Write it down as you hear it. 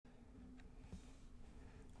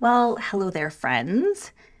Well, hello there,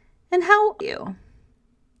 friends. And how are you?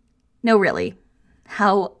 No, really,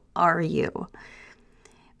 how are you?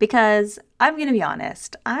 Because I'm going to be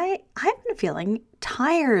honest, I've been feeling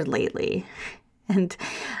tired lately. And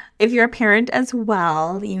if you're a parent as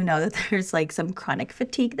well, you know that there's like some chronic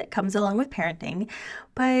fatigue that comes along with parenting.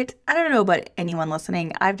 But I don't know about anyone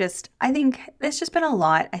listening. I think it's just been a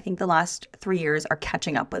lot. I think the last 3 years are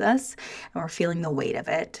catching up with us and we're feeling the weight of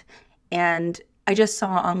it. And I just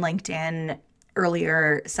saw on LinkedIn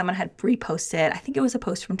earlier, someone had reposted, I think it was a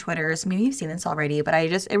post from Twitter, so maybe you've seen this already, but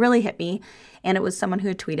it really hit me. And it was someone who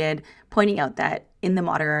had tweeted pointing out that in the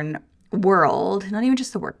modern world, not even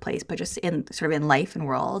just the workplace, but just in sort of in life and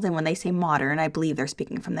world. And when they say modern, I believe they're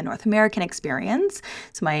speaking from the North American experience.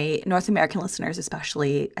 So my North American listeners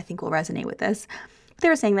especially, I think will resonate with this. They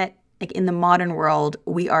were saying that like in the modern world,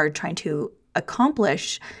 we are trying to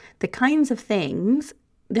accomplish the kinds of things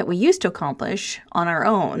that we used to accomplish on our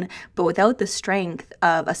own, but without the strength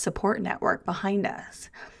of a support network behind us.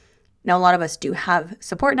 Now, a lot of us do have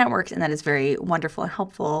support networks, and that is very wonderful and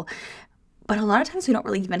helpful. But a lot of times we don't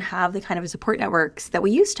really even have the kind of support networks that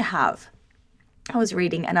we used to have. I was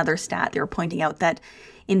reading another stat. They were pointing out that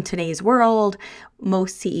in today's world,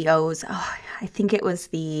 most CEOs, I think it was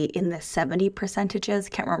in the 70 percentages,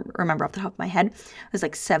 can't remember off the top of my head. It was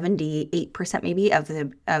like 78% maybe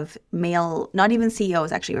of male, not even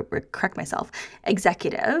CEOs, actually, correct myself,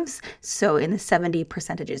 executives. So in the 70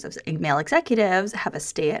 percentages of male executives have a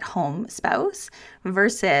stay-at-home spouse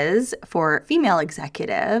versus for female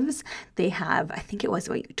executives, they have, I think it was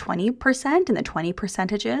 20%, and the 20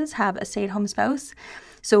 percentages have a stay-at-home spouse.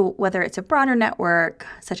 So whether it's a broader network,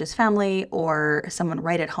 such as family or someone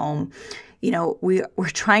right at home, we're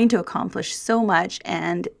trying to accomplish so much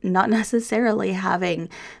and not necessarily having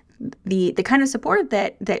the kind of support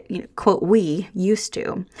that quote, we used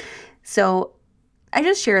to. So I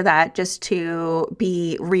just share that just to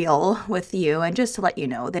be real with you and just to let you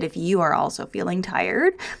know that if you are also feeling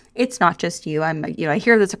tired, it's not just you. I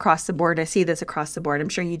hear this across the board. I see this across the board. I'm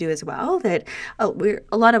sure you do as well, that a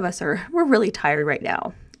lot of us we're really tired right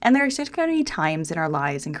now. And there's just going to be times in our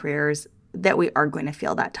lives and careers that we are going to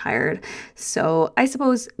feel that tired. So I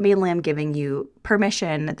suppose mainly I'm giving you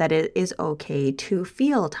permission that it is okay to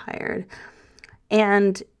feel tired.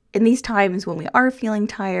 And in these times when we are feeling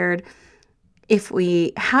tired, if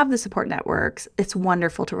we have the support networks, it's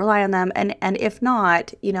wonderful to rely on them. And if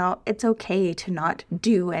not, it's okay to not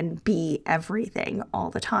do and be everything all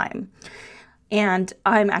the time. And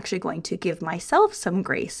I'm actually going to give myself some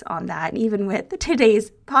grace on that, even with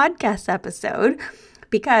today's podcast episode,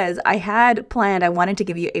 because I had planned, I wanted to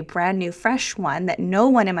give you a brand new, fresh one that no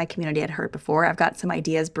one in my community had heard before. I've got some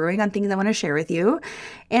ideas brewing on things I want to share with you.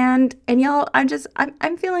 And y'all,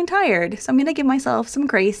 I'm feeling tired. So I'm going to give myself some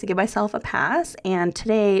grace, to give myself a pass. And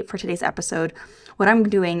today, for today's episode, what I'm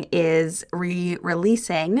doing is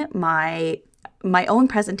releasing my own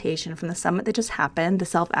presentation from the summit that just happened, the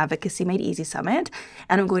Self-Advocacy Made Easy Summit,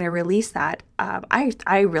 and I'm going to release that.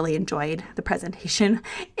 I really enjoyed the presentation,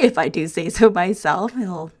 if I do say so myself.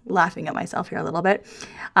 I'm laughing at myself here a little bit.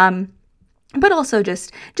 But also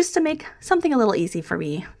just to make something a little easy for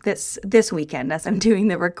me this weekend as I'm doing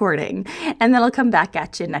the recording. And then I'll come back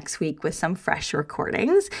at you next week with some fresh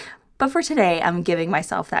recordings. But for today, I'm giving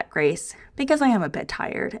myself that grace because I am a bit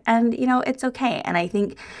tired. And, it's okay. And I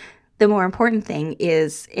think the more important thing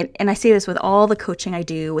is, and I say this with all the coaching I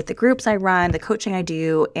do, with the groups I run, the coaching I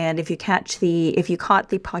do, and if you caught the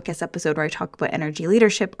podcast episode where I talk about energy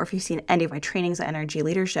leadership, or if you've seen any of my trainings on energy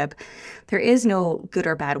leadership, there is no good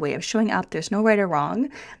or bad way of showing up. There's no right or wrong.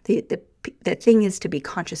 The thing is to be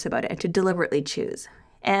conscious about it and to deliberately choose.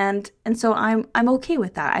 And so I'm okay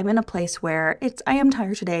with that. I'm in a place where I am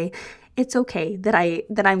tired today. It's okay that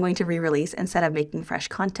I'm going to re-release instead of making fresh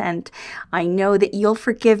content. I know that you'll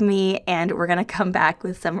forgive me, and we're going to come back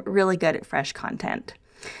with some really good fresh content.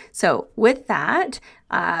 So with that,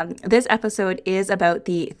 this episode is about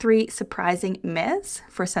the 3 surprising myths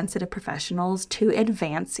for sensitive professionals to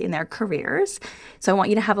advance in their careers. So I want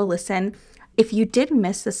you to have a listen. If you did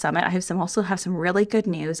miss the summit, I also have some really good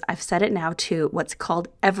news. I've set it now to what's called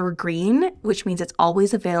evergreen, which means it's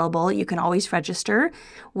always available. You can always register.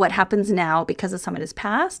 What happens now, because the summit is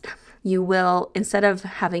passed, you will, instead of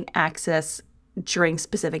having access during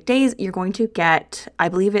specific days, you're going to get, I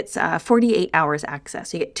believe it's 48 hours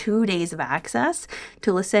access. So you get 2 days of access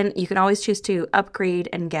to listen. You can always choose to upgrade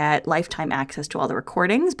and get lifetime access to all the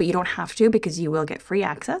recordings, but you don't have to because you will get free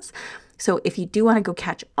access. So if you do want to go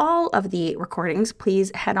catch all of the recordings,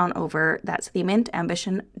 please head on over. That's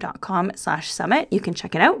themintambition.com/summit. You can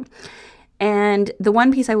check it out. And the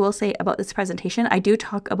one piece I will say about this presentation, I do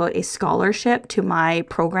talk about a scholarship to my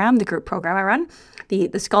program, the group program I run. The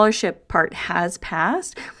scholarship part has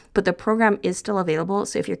passed, but the program is still available.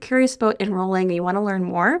 So if you're curious about enrolling and you want to learn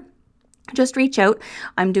more, just reach out.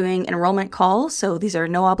 I'm doing enrollment calls. So these are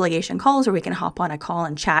no obligation calls where we can hop on a call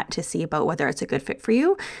and chat to see about whether it's a good fit for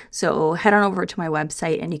you. So head on over to my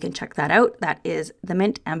website and you can check that out. That is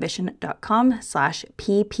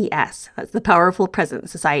themintambition.com/PPS. That's the Powerful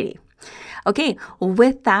Presence Society. Okay,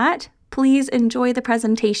 with that, please enjoy the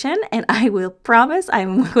presentation, and I will promise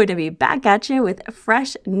I'm going to be back at you with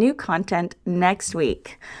fresh new content next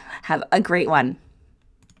week. Have a great one.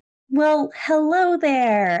 Well, hello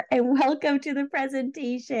there, and welcome to the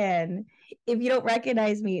presentation. If you don't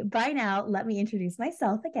recognize me by now, let me introduce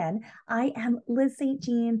myself again. I am Liz St.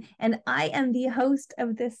 Jean, and I am the host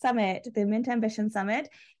of this summit, the Mint Ambition Summit,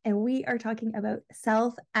 and we are talking about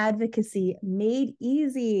self-advocacy made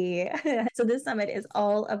easy. So this summit is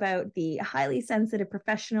all about the highly sensitive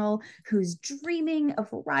professional who's dreaming of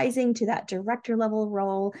rising to that director level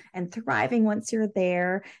role and thriving once you're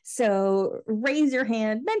there. So raise your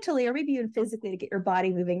hand mentally or maybe even physically to get your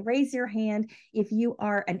body moving. Raise your hand if you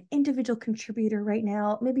are an individual contributor right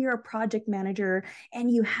now. Maybe you're a project manager and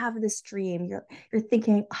you have this dream. You're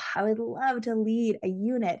thinking, oh, I would love to lead a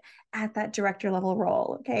unit at that director level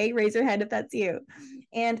role. Okay, raise your hand if that's you.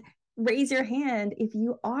 And raise your hand if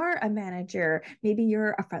you are a manager. Maybe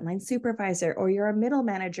you're a frontline supervisor or you're a middle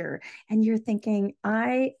manager and you're thinking,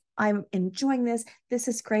 I'm enjoying this. This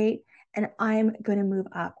is great. And I'm going to move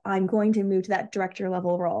up. I'm going to move to that director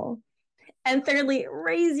level role. And thirdly,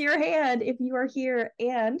 raise your hand if you are here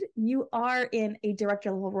and you are in a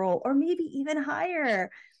director level role or maybe even higher.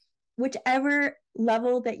 Whichever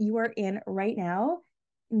level that you are in right now,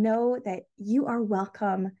 know that you are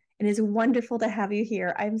welcome. It is wonderful to have you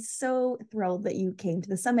here. I'm so thrilled that you came to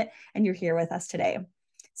the summit and you're here with us today.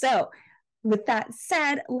 So with that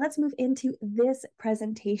said, let's move into this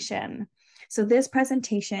presentation. So this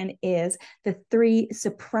presentation is the 3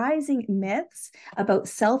 surprising myths about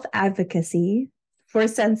self-advocacy for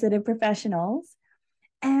sensitive professionals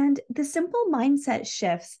and the simple mindset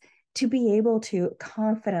shifts to be able to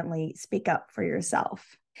confidently speak up for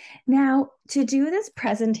yourself. Now, to do this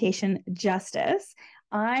presentation justice,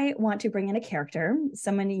 I want to bring in a character,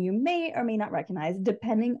 someone you may or may not recognize,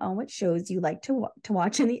 depending on what shows you like to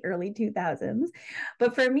watch in the early 2000s.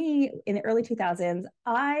 But for me, in the early 2000s,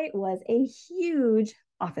 I was a huge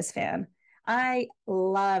Office fan. I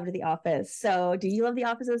loved The Office. So do you love The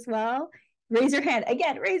Office as well? Raise your hand.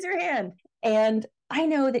 Again, raise your hand. And I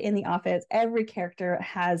know that in The Office, every character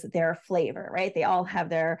has their flavor, right? They all have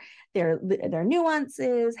their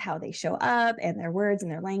nuances, how they show up, and their words and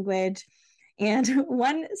their language. And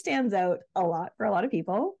one stands out a lot for a lot of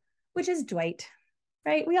people, which is Dwight,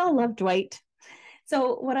 right? We all love Dwight.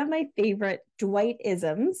 So one of my favorite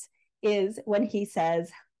Dwight-isms is when he says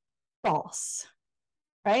false,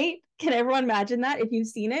 right? Can everyone imagine that if you've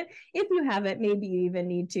seen it? If you haven't, maybe you even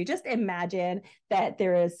need to just imagine that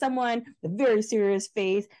there is someone with a very serious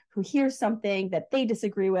face who hears something that they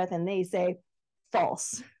disagree with and they say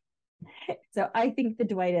false. So I think the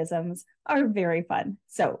Dwight-isms are very fun.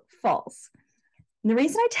 So false. And the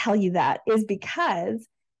reason I tell you that is because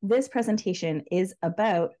this presentation is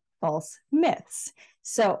about false myths.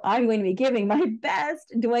 So I'm going to be giving my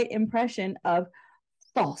best Dwight impression of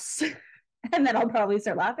false. And then I'll probably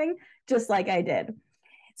start laughing just like I did.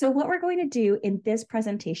 So what we're going to do in this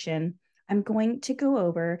presentation, I'm going to go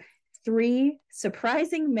over 3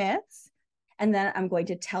 surprising myths, and then I'm going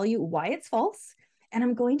to tell you why it's false. And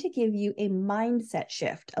I'm going to give you a mindset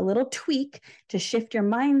shift, a little tweak to shift your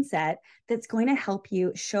mindset that's going to help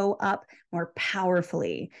you show up more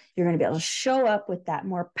powerfully. You're going to be able to show up with that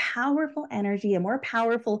more powerful energy, a more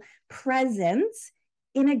powerful presence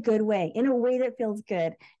in a good way, in a way that feels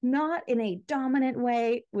good, not in a dominant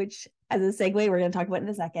way, which as a segue, we're going to talk about in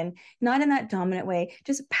a second, not in that dominant way,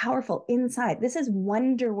 just powerful inside. This is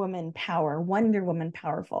Wonder Woman power, Wonder Woman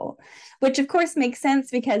powerful, which of course makes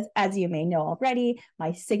sense because as you may know already,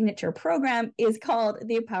 my signature program is called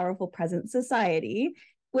the Powerful Presence Society,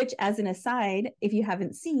 which as an aside, if you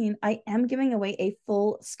haven't seen, I am giving away a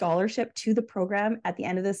full scholarship to the program at the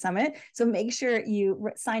end of the summit. So make sure you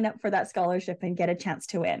sign up for that scholarship and get a chance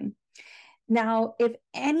to win. Now, if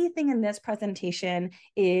anything in this presentation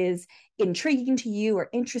is intriguing to you or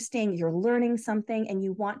interesting, you're learning something and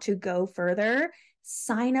you want to go further,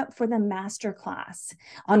 sign up for the masterclass.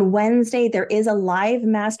 On Wednesday, there is a live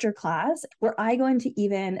masterclass where I go into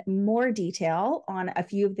even more detail on a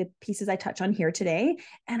few of the pieces I touch on here today,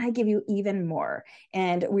 and I give you even more.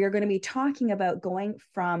 And we are going to be talking about going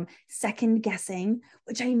from second guessing,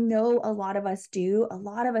 which I know a lot of us do, a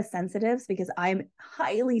lot of us sensitives, because I'm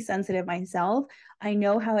highly sensitive myself. I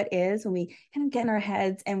know how it is when we kind of get in our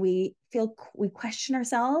heads and we question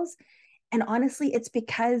ourselves. And honestly, it's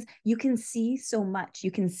because you can see so much.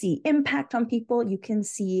 You can see impact on people. You can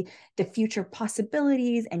see the future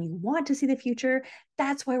possibilities and you want to see the future.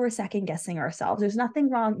 That's why we're second guessing ourselves. There's nothing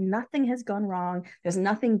wrong. Nothing has gone wrong. There's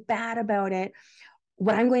nothing bad about it.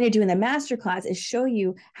 What I'm going to do in the masterclass is show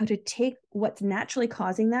you how to take what's naturally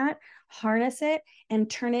causing that, harness it, and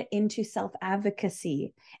turn it into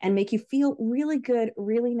self-advocacy and make you feel really good,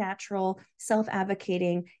 really natural,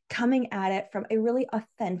 self-advocating, coming at it from a really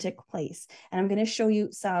authentic place. And I'm going to show you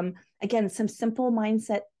some simple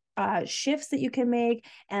mindset shifts that you can make.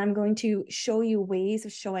 And I'm going to show you ways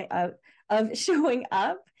of showing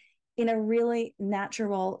up in a really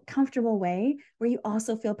natural, comfortable way where you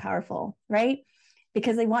also feel powerful, right?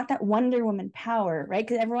 Because they want that Wonder Woman power, right?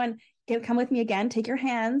 Because everyone, come with me again, take your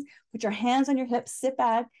hands, put your hands on your hips, sit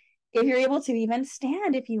back. If you're able to, even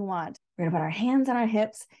stand if you want. We're gonna put our hands on our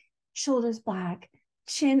hips, shoulders back,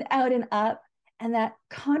 chin out and up, and that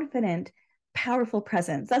confident, powerful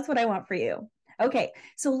presence. That's what I want for you. Okay,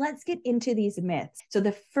 so let's get into these myths. So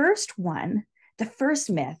the first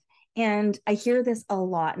myth, and I hear this a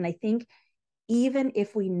lot, and I think even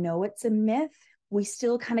if we know it's a myth, we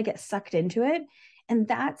still kind of get sucked into it. And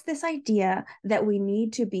that's this idea that we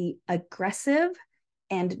need to be aggressive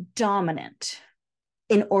and dominant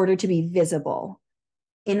in order to be visible,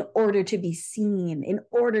 in order to be seen, in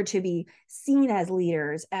order to be seen as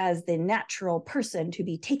leaders, as the natural person to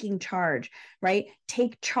be taking charge, right?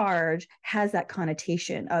 Take charge has that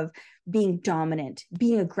connotation of being dominant,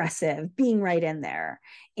 being aggressive, being right in there.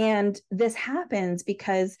 And this happens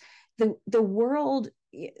because the world,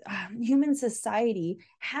 human society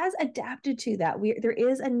has adapted to that. There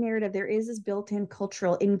is a narrative, there is this built-in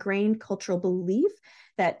ingrained cultural belief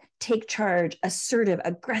that take charge, assertive,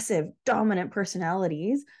 aggressive, dominant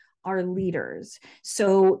personalities are leaders.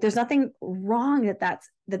 So there's nothing wrong that's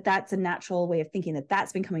a natural way of thinking,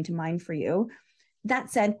 that's been coming to mind for you. That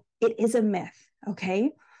said, it is a myth, okay?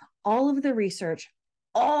 All of the research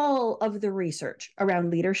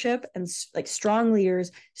around leadership and like strong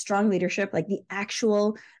leaders, strong leadership, like the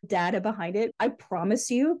actual data behind it, I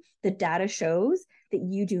promise you, the data shows that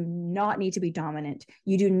you do not need to be dominant.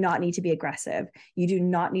 You do not need to be aggressive. You do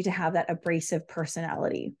not need to have that abrasive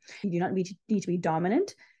personality. You do not need to be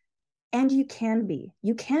dominant. And you can be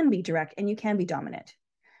direct and you can be dominant.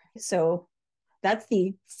 So that's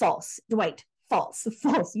the false, Dwight, false.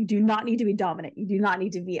 You do not need to be dominant. You do not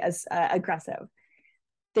need to be as aggressive.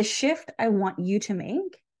 The shift I want you to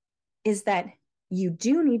make is that you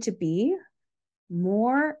do need to be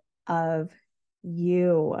more of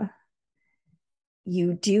you.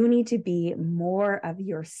 You do need to be more of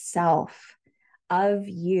yourself, of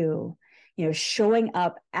you, showing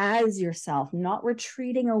up as yourself, not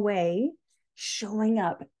retreating away, showing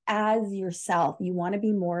up as yourself. You want to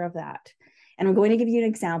be more of that. And I'm going to give you an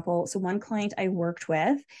example. So one client I worked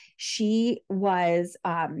with, she was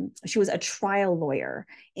a trial lawyer,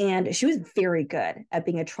 and she was very good at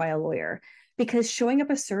being a trial lawyer because showing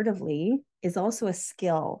up assertively is also a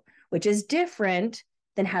skill, which is different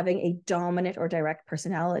than having a dominant or direct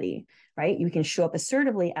personality, right? You can show up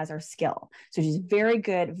assertively as our skill. So she's very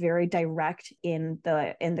good, very direct in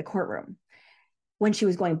the courtroom. When she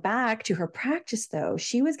was going back to her practice, though,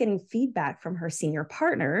 she was getting feedback from her senior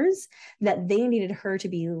partners that they needed her to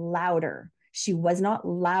be louder. She was not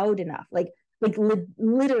loud enough,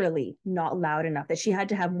 literally not loud enough, that she had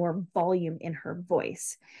to have more volume in her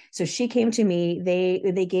voice. So she came to me.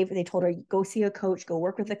 They told her, go see a coach, go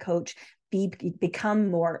work with a coach,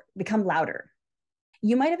 become louder.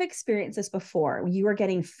 You might have experienced this before. You are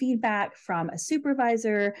getting feedback from a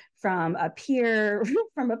supervisor, from a peer,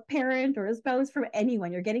 from a parent or a spouse, from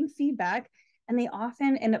anyone. You're getting feedback, and they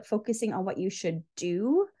often end up focusing on what you should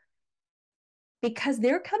do because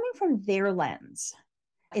they're coming from their lens.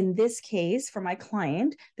 In this case, for my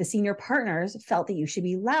client, the senior partners felt that you should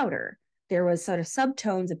be louder. There was sort of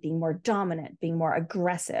subtones of being more dominant, being more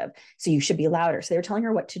aggressive. So you should be louder. So they were telling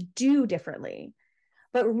her what to do differently.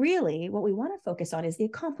 But really, what we want to focus on is the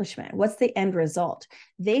accomplishment. What's the end result?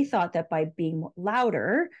 They thought that by being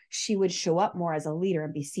louder, she would show up more as a leader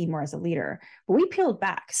and be seen more as a leader. But we peeled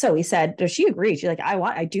back. So we said, does she agree? She's like,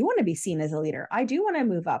 I do want to be seen as a leader. I do want to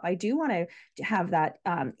move up. I do want to have that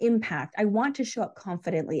impact. I want to show up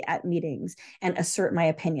confidently at meetings and assert my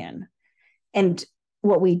opinion. And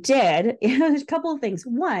what we did is a couple of things.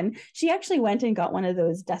 One, she actually went and got one of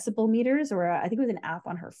those decibel meters, or I think it was an app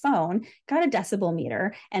on her phone, got a decibel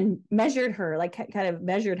meter and measured her, like kind of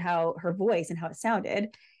measured how her voice and how it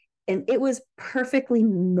sounded. And it was perfectly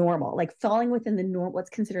normal, like falling within the what's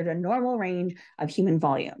considered a normal range of human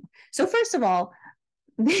volume. So first of all,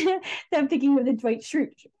 I'm thinking of the Dwight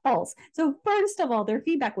Schrute, false. So first of all, their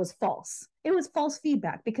feedback was false. It was false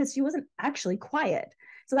feedback because she wasn't actually quiet.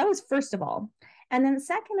 So that was first of all. And then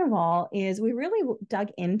second of all is we really dug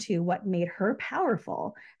into what made her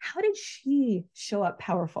powerful. How did she show up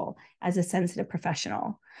powerful as a sensitive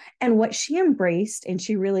professional? And what she embraced and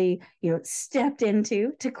she really, stepped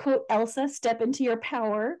into, to quote Elsa, step into your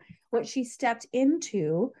power. What she stepped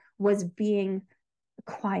into was being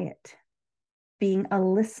quiet, being a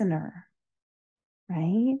listener,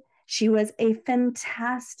 right? She was a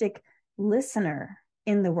fantastic listener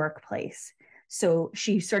in the workplace. So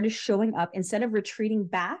she started showing up instead of retreating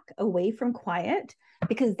back away from quiet,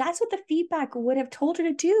 because that's what the feedback would have told her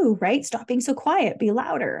to do, right? Stop being so quiet, be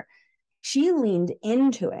louder. She leaned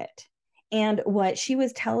into it. And what she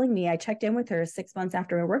was telling me, I checked in with her 6 months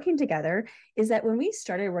after we were working together, is that when we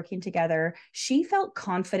started working together, she felt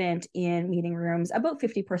confident in meeting rooms about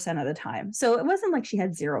 50% of the time. So it wasn't like she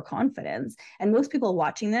had zero confidence. And most people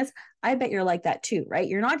watching this, I bet you're like that too, right?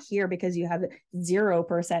 You're not here because you have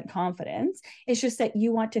 0% confidence. It's just that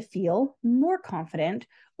you want to feel more confident,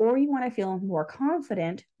 or you want to feel more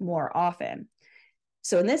confident more often.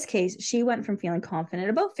 So in this case, she went from feeling confident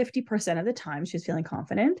about 50% of the time she was feeling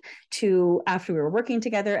confident, to after we were working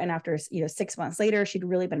together and after 6 months later, she'd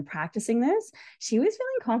really been practicing this. She was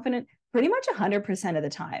feeling confident pretty much 100% of the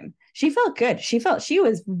time. She felt good. She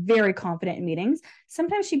was very confident in meetings.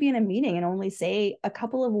 Sometimes she'd be in a meeting and only say a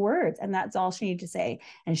couple of words, and that's all she needed to say.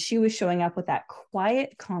 And she was showing up with that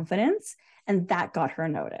quiet confidence, and that got her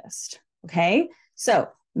noticed. Okay. So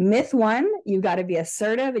myth one, you got to be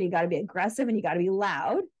assertive and you got to be aggressive and you got to be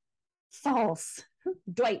loud. False.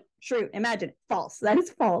 Dwight Schrute, imagine, false. That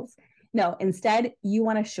is false. No, instead, you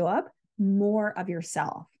want to show up more of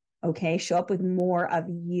yourself. Okay. Show up with more of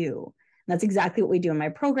you. And that's exactly what we do in my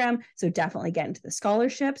program. So definitely get into the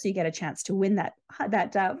scholarship so you get a chance to win that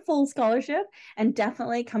full scholarship, and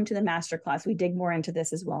definitely come to the masterclass. We dig more into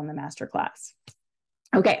this as well in the masterclass.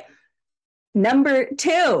 Okay. Number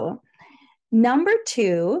two,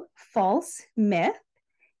 false myth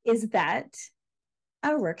is that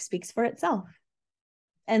our work speaks for itself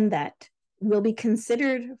and that we'll be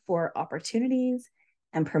considered for opportunities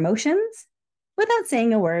and promotions without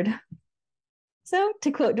saying a word. So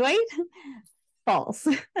to quote Dwight, false.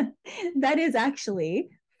 That is actually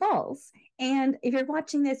false. And if you're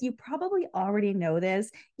watching this, you probably already know this,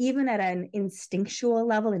 even at an instinctual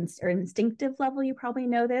level or instinctive level, you probably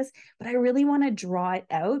know this, but I really want to draw it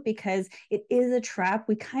out because it is a trap.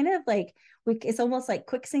 We kind of it's almost like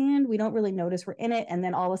quicksand. We don't really notice we're in it. And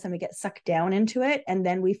then all of a sudden we get sucked down into it. And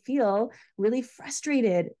then we feel really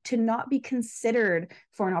frustrated to not be considered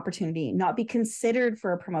for an opportunity, not be considered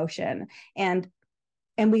for a promotion. And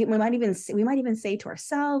we might even say to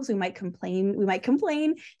ourselves, we might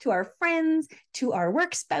complain to our friends, to our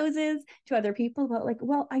work spouses, to other people about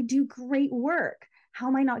well, I do great work. How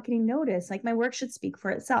am I not getting noticed? Like, my work should speak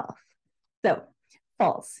for itself. So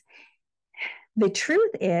false. The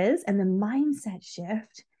truth is, and the mindset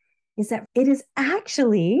shift is that it is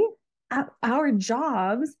actually our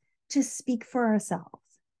jobs to speak for ourselves,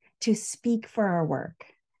 to speak for our work.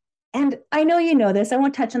 And I know you know this. I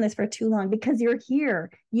won't touch on this for too long because you're here.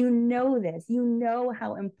 You know this. You know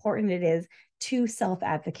how important it is to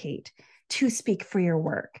self-advocate, to speak for your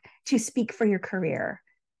work, to speak for your career,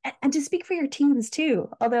 and to speak for your teams too.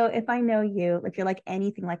 Although if I know you, if you're like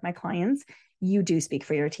anything like my clients, you do speak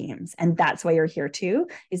for your teams. And that's why you're here too,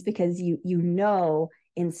 is because you know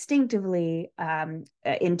instinctively,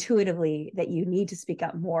 intuitively, that you need to speak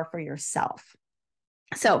up more for yourself.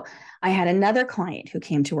 So I had another client who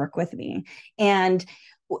came to work with me, and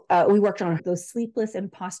we worked on those sleepless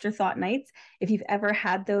imposter thought nights. If you've ever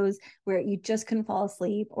had those where you just couldn't fall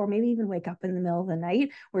asleep, or maybe even wake up in the middle of the night,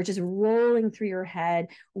 where it's just rolling through your head,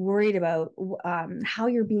 worried about how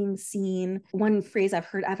you're being seen. One phrase I've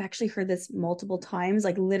actually heard this multiple times,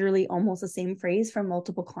 like literally almost the same phrase from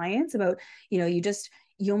multiple clients about, you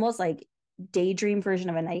almost like daydream version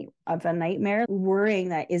of a nightmare, worrying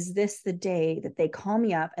that is this the day that they call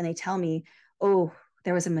me up and they tell me, oh,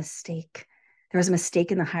 there was a mistake. There was a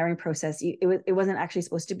mistake in the hiring process. It wasn't actually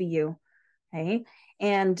supposed to be you. Okay.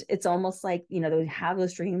 And it's almost like, we have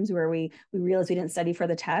those dreams where we realize we didn't study for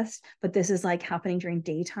the test, but this is like happening during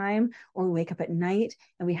daytime, or we wake up at night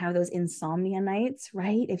and we have those insomnia nights,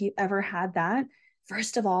 right? If you ever had that,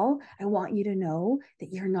 first of all, I want you to know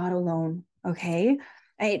that you're not alone. Okay.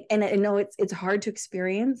 And I know it's hard to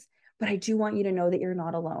experience, but I do want you to know that you're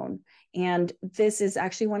not alone. And this is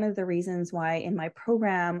actually one of the reasons why in my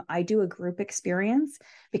program, I do a group experience,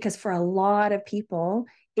 because for a lot of people,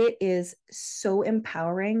 it is so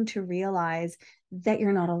empowering to realize that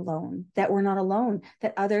you're not alone, that we're not alone,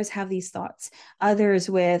 that others have these thoughts, others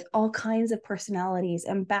with all kinds of personalities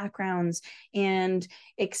and backgrounds and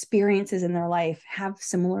experiences in their life have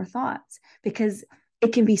similar thoughts, because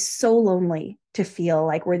it can be so lonely to feel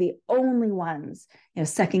like we're the only ones,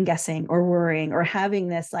 second guessing or worrying or having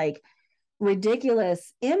this like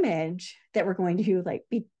ridiculous image that we're going to like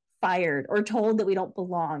be fired or told that we don't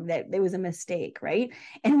belong, that it was a mistake, right?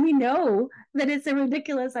 And we know that it's a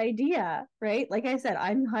ridiculous idea, right? Like I said,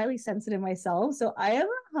 I'm highly sensitive myself, so I have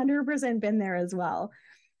 100% been there as well.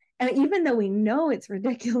 And even though we know it's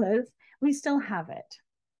ridiculous, we still have it.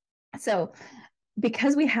 So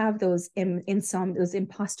because we have those those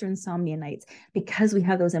imposter insomnia nights, because we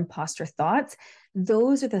have those imposter thoughts,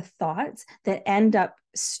 those are the thoughts that end up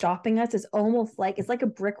stopping us. It's like a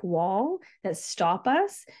brick wall that stop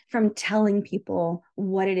us from telling people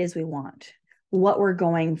what it is we want, what we're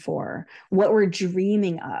going for, what we're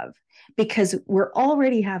dreaming of, because we're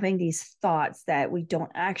already having these thoughts that we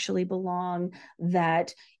don't actually belong,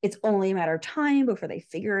 that it's only a matter of time before they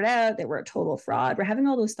figure it out, that we're a total fraud. We're having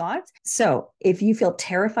all those thoughts. So if you feel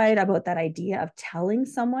terrified about that idea of telling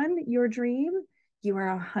someone your dream, you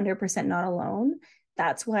are 100% not alone.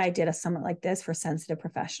 That's why I did a summit like this for sensitive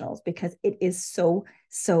professionals, because it is so,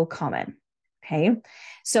 so common. Okay.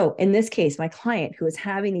 So in this case, my client who was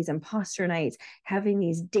having these imposter nights, having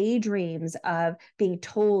these daydreams of being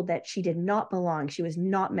told that she did not belong, she was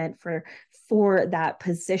not meant for that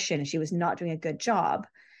position, she was not doing a good job.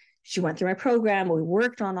 She went through my program, we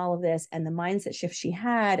worked on all of this, and the mindset shift she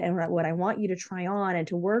had, and what I want you to try on and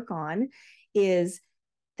to work on is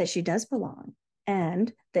that she does belong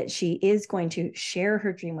and that she is going to share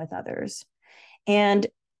her dream with others. And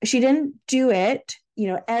she didn't do it,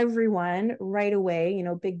 everyone right away,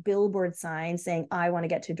 big billboard sign saying, I want to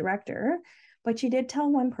get to director. But she did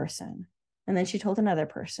tell one person, and then she told another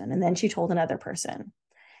person, and then she told another person.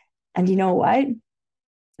 And you know what?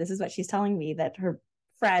 This is what she's telling me, that her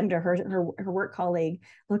friend or her work colleague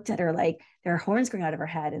looked at her like there are horns going out of her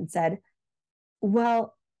head and said,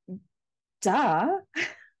 well, duh.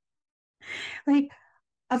 Like,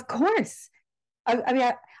 of course. I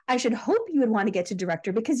mean, I should hope you would want to get to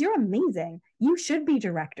director because you're amazing. You should be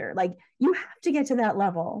director. Like, you have to get to that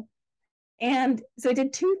level. And so I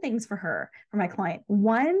did two things for my client.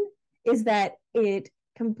 One is that it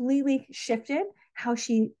completely shifted how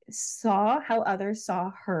she saw how others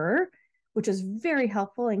saw her, which was very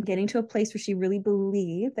helpful in getting to a place where she really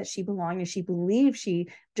believed that she belonged and she believed she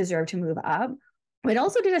deserved to move up. But it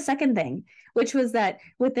also did a second thing, which was that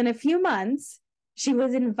within a few months, she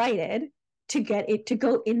was invited to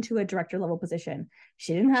go into a director level position.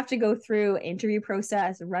 She didn't have to go through interview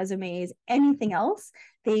process, resumes, anything else.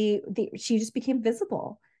 She just became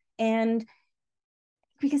visible. And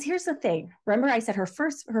because here's the thing, remember I said her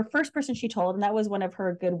first person she told, and that was one of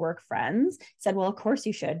her good work friends, said, well, of course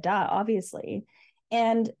you should, duh, obviously.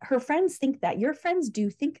 And her friends think that, your friends do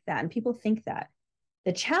think that, and people think that.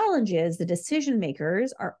 The challenge is the decision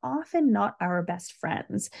makers are often not our best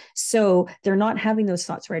friends. So they're not having those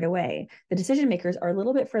thoughts right away. The decision makers are a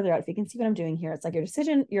little bit further out. If you can see what I'm doing here, it's like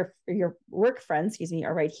your work friends,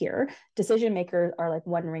 are right here. Decision makers are like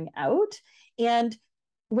one ring out. And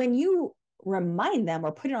when you remind them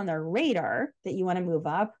or put it on their radar that you want to move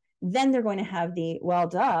up, then they're going to have well,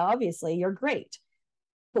 duh, obviously you're great.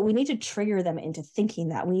 But we need to trigger them into thinking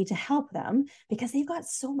that. We need to help them because they've got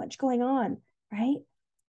so much going on, right?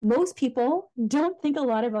 Most people don't think a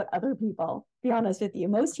lot about other people, be honest with you.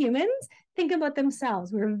 Most humans think about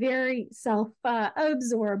themselves. We're very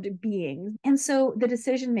self-absorbed beings. And so the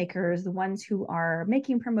decision makers, the ones who are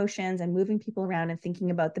making promotions and moving people around and thinking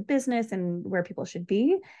about the business and where people should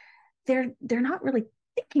be, they're not really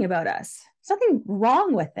thinking about us. There's nothing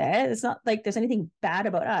wrong with it. It's not like there's anything bad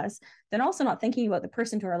about us. They're also not thinking about the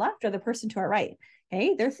person to our left or the person to our right.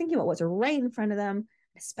 Okay, they're thinking about what's right in front of them,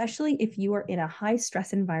 especially if you are in a high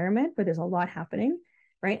stress environment where there's a lot happening,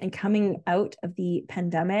 right? And coming out of the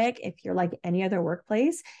pandemic, if you're like any other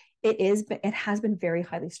workplace, it has been very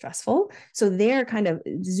highly stressful. So they're kind of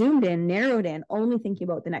zoomed in, narrowed in, only thinking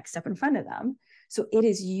about the next step in front of them. So it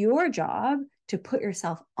is your job to put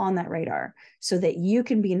yourself on that radar so that you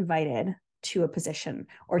can be invited to a position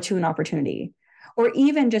or to an opportunity, or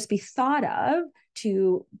even just be thought of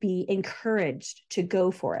to be encouraged to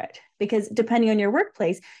go for it. Because depending on your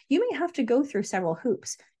workplace, you may have to go through several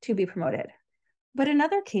hoops to be promoted. But in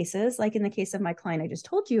other cases, like in the case of my client I just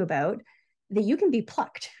told you about, that you can be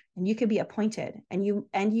plucked and you can be appointed, and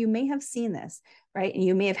you may have seen this, right? And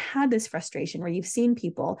you may have had this frustration where you've seen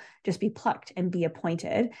people just be plucked and be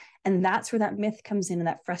appointed. And that's where that myth comes in, and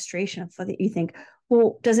that frustration of that you think,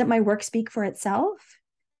 well, doesn't my work speak for itself?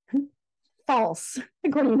 False,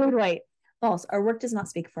 according to Dwight. False. Our work does not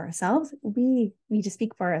speak for ourselves. We need to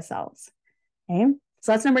speak for ourselves. Okay.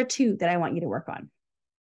 So that's number 2 that I want you to work on.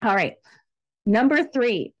 All right. Number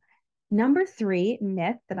 3. Number 3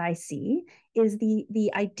 myth that I see is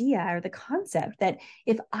the idea or the concept that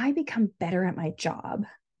if I become better at my job,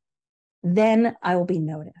 then I will be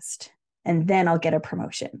noticed and then I'll get a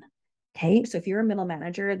promotion. Okay. So if you're a middle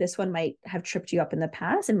manager, this one might have tripped you up in the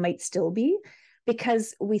past and might still be,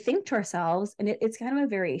 because we think to ourselves, and it's kind of a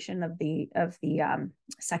variation of the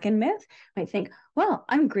second myth. Might think, well,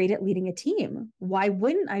 I'm great at leading a team. Why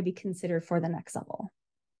wouldn't I be considered for the next level?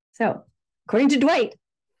 So according to Dwight,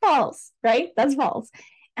 false, right? That's false.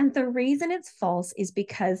 And the reason it's false is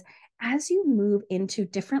because as you move into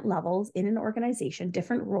different levels in an organization,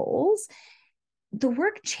 different roles, the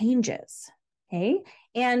work changes. Okay.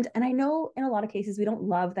 And I know in a lot of cases we don't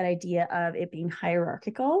love that idea of it being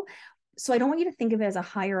hierarchical. So I don't want you to think of it as a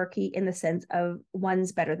hierarchy in the sense of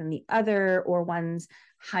one's better than the other or one's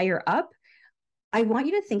higher up. I want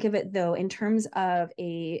you to think of it though in terms of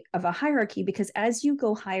a hierarchy, because as you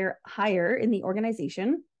go higher in the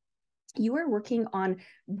organization, you are working on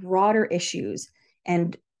broader issues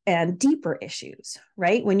and deeper issues,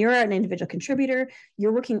 right? When you're an individual contributor,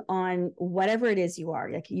 you're working on whatever it is you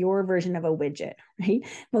are, like your version of a widget, right?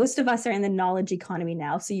 Most of us are in the knowledge economy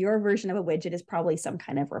now. So your version of a widget is probably some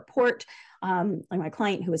kind of report. Like my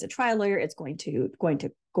client who is a trial lawyer, it's going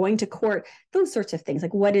to court, those sorts of things.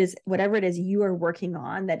 Like whatever it is you are working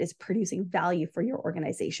on that is producing value for your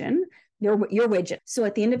organization, your widget. So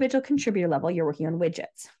at the individual contributor level, you're working on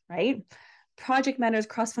widgets, right? Project managers,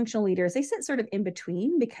 cross-functional leaders, they sit sort of in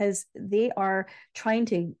between because they are trying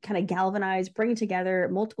to kind of galvanize, bring together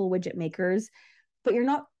multiple widget makers, but you're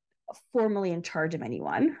not formally in charge of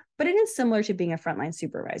anyone. But it is similar to being a frontline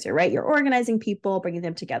supervisor, right? You're organizing people, bringing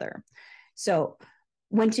them together. So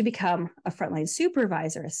once you become a frontline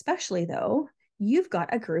supervisor, especially though, you've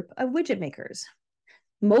got a group of widget makers.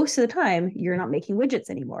 Most of the time, you're not making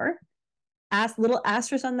widgets anymore. Little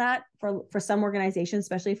asterisk on that for some organizations,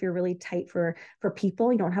 especially if you're really tight for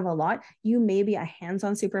people, you don't have a lot, you may be a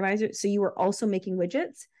hands-on supervisor, so you are also making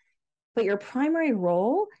widgets, but your primary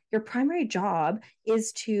role, your primary job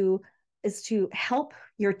is to help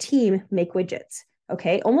your team make widgets.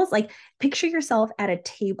 Okay, almost like picture yourself at a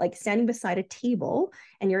table, like standing beside a table,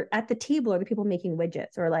 and you're at the table are the people making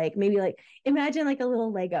widgets, or like maybe like imagine like a little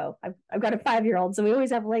Lego. I've got a 5-year-old, so we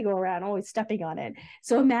always have Lego around, always stepping on it.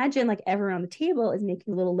 So imagine like everyone on the table is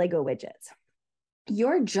making little Lego widgets.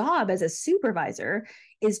 Your job as a supervisor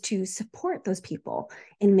is to support those people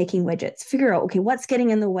in making widgets. Figure out, okay, what's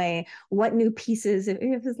getting in the way? What new pieces, if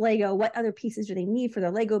it's Lego, what other pieces do they need for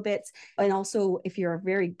their Lego bits? And also, if you're a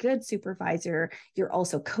very good supervisor, you're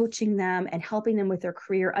also coaching them and helping them with their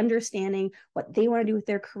career, understanding what they want to do with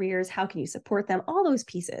their careers. How can you support them? All those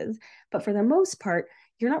pieces. But for the most part,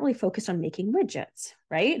 you're not really focused on making widgets,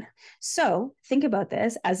 right? So think about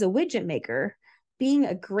this as a widget maker. Being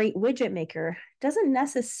a great widget maker doesn't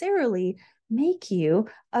necessarily make you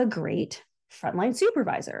a great frontline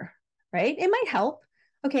supervisor, right? It might help,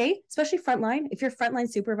 okay, especially frontline. If you're frontline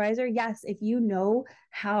supervisor, yes, if you know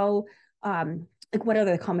how, like what are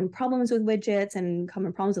the common problems with widgets and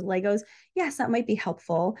common problems with Legos, yes, that might be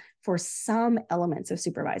helpful for some elements of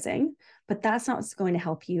supervising, but that's not what's going to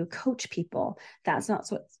help you coach people. That's not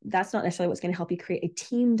necessarily what's going to help you create a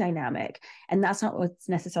team dynamic. And that's not what's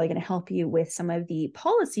necessarily going to help you with some of the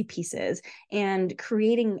policy pieces and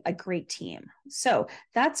creating a great team. So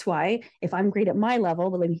that's why if I'm great at my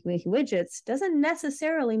level, but making widgets doesn't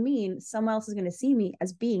necessarily mean someone else is going to see me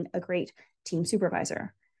as being a great team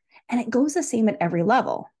supervisor. And it goes the same at every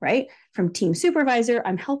level, right? From team supervisor,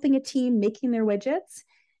 I'm helping a team making their widgets.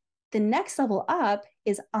 The next level up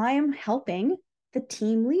is I'm helping the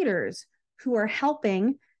team leaders who are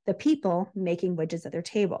helping the people making widgets at their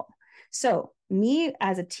table. So me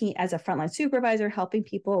as a frontline supervisor helping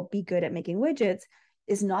people be good at making widgets,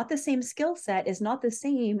 is not the same skill set, is not the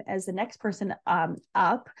same as the next person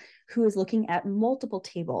up who is looking at multiple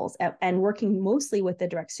tables and working mostly with the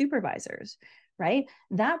direct supervisors, right?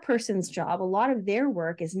 That person's job, a lot of their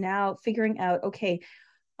work is now figuring out, okay,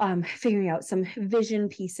 figuring out some vision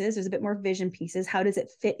pieces. There's a bit more vision pieces. How does it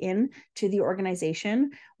fit in to the organization?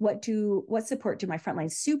 What support do my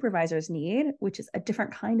frontline supervisors need, which is a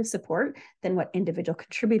different kind of support than what individual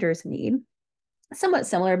contributors need. Somewhat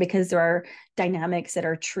similar because there are dynamics that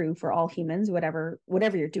are true for all humans, whatever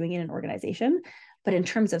you're doing in an organization. But in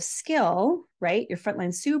terms of skill, right, your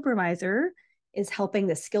frontline supervisor is helping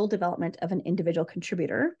the skill development of an individual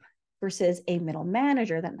contributor versus a middle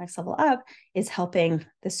manager, that next level up, is helping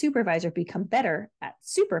the supervisor become better at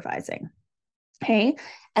supervising. Okay.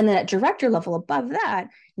 And then at director level above that,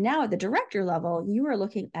 now at the director level, you are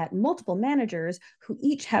looking at multiple managers who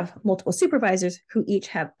each have multiple supervisors who each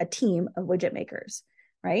have a team of widget makers,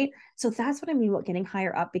 right? So that's what I mean about getting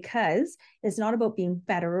higher up, because it's not about being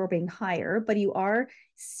better or being higher, but you are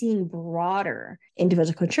seeing broader.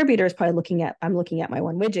 Individual contributors probably I'm looking at my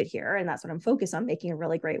one widget here, and that's what I'm focused on, making a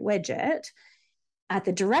really great widget. At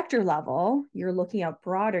the director level, you're looking out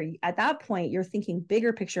broader. At that point, you're thinking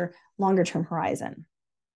bigger picture, longer term horizon.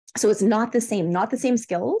 So it's not the same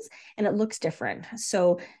skills, and it looks different.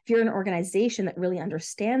 So if you're an organization that really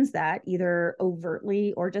understands that, either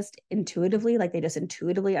overtly or just intuitively, like they just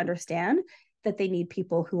intuitively understand that they need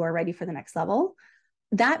people who are ready for the next level,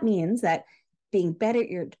 that means that being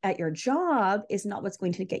better at your job is not what's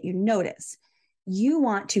going to get you notice. You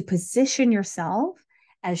want to position yourself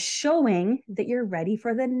as showing that you're ready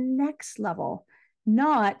for the next level,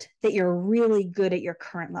 not that you're really good at your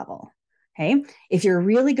current level. Okay. If you're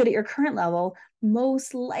really good at your current level,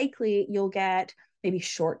 most likely you'll get maybe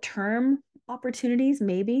short-term opportunities,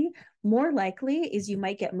 maybe. More likely is you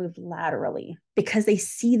might get moved laterally because they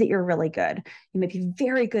see that you're really good. You might be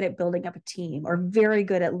very good at building up a team or very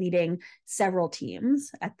good at leading several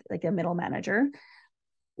teams at like a middle manager.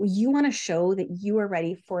 You want to show that you are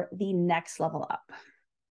ready for the next level up.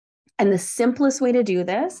 And the simplest way to do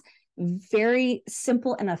this, very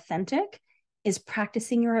simple and authentic, is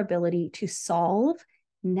practicing your ability to solve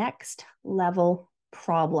next level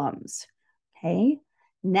problems. Okay.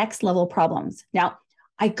 Next level problems. Now,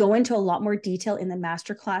 I go into a lot more detail in the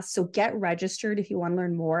masterclass, so get registered if you want to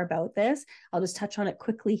learn more about this. I'll just touch on it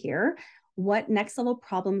quickly here. What next level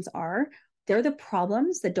problems are, they're the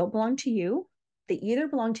problems that don't belong to you. They either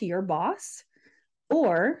belong to your boss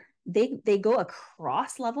or they go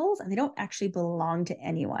across levels and they don't actually belong to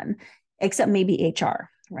anyone except maybe HR,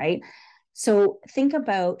 right? So think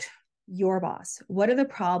about your boss. What are the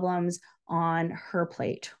problems on her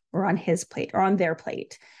plate or on his plate or on their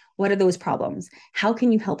plate? What are those problems? How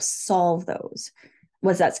can you help solve those?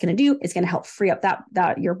 What that's going to do is going to help free up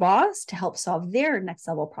that your boss to help solve their next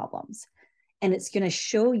level problems. And it's going to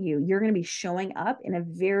show you're going to be showing up in a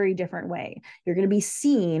very different way. You're going to be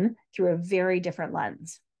seen through a very different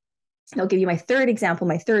lens. I'll give you my third example.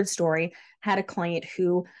 My third story had a client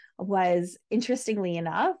who was, interestingly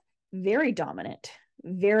enough, very dominant,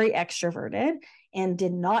 very extroverted, and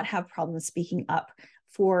did not have problems speaking up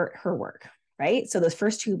for her work, right? So those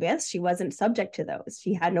first two myths, she wasn't subject to those.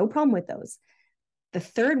 She had no problem with those. The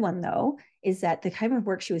third one, though, is that the kind of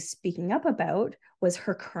work she was speaking up about was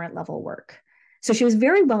her current level work. So she was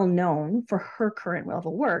very well known for her current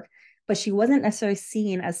level work, but she wasn't necessarily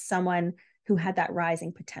seen as someone who had that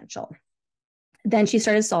rising potential. Then she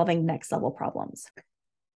started solving next level problems.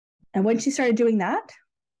 And when she started doing that,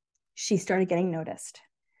 she started getting noticed.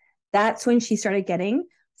 That's when she started getting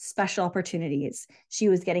special opportunities. She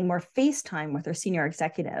was getting more face time with her senior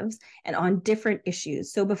executives and on different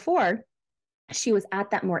issues. So before, she was at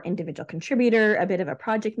that more individual contributor, a bit of a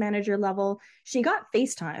project manager level. She got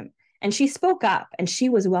face time and she spoke up and she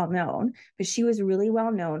was well known, but she was really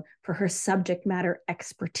well known for her subject matter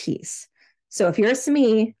expertise. So if you're a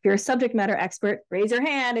SME, if you're a subject matter expert, raise your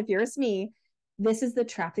hand if you're a SME. This is the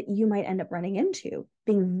trap that you might end up running into,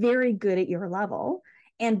 being very good at your level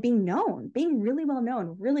and being known, being really well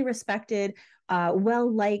known, really respected,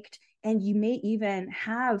 well liked, and you may even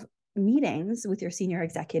have meetings with your senior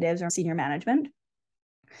executives or senior management,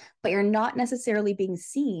 but you're not necessarily being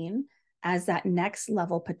seen as that next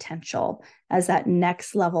level potential, as that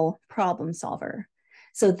next level problem solver.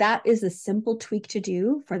 So that is a simple tweak to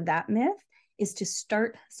do for that myth, is to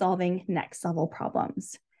start solving next level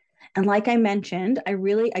problems. And like I mentioned, I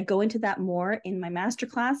go into that more in my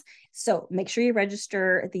masterclass. So make sure you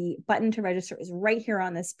register. The button to register is right here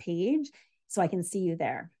on this page, so I can see you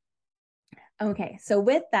there. Okay, so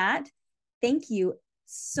with that, thank you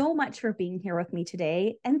so much for being here with me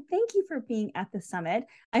today. And thank you for being at the summit.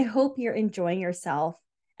 I hope you're enjoying yourself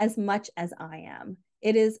as much as I am.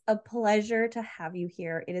 It is a pleasure to have you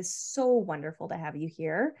here. It is so wonderful to have you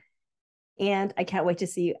here. And I can't wait to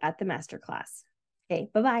see you at the masterclass. Okay,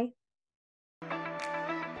 bye-bye.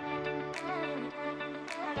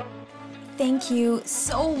 Thank you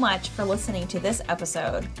so much for listening to this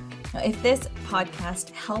episode. Now, if this podcast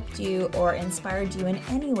helped you or inspired you in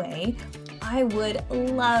any way, I would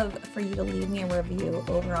love for you to leave me a review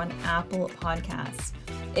over on Apple Podcasts.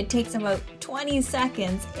 It takes about 20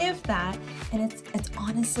 seconds, if that, and it's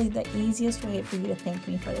honestly the easiest way for you to thank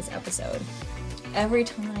me for this episode. Every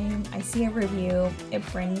time I see a review, it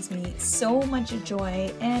brings me so much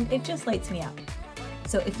joy and it just lights me up.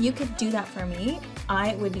 So if you could do that for me,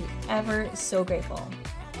 I would be ever so grateful.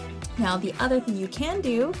 Now, the other thing you can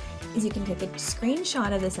do is you can take a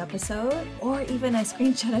screenshot of this episode or even a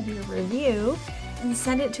screenshot of your review and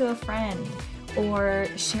send it to a friend or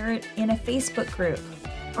share it in a Facebook group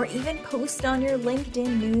or even post on your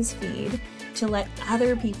LinkedIn newsfeed to let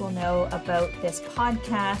other people know about this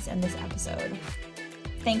podcast and this episode.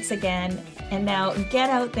 Thanks again, and now get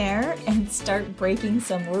out there and start breaking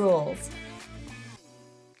some rules.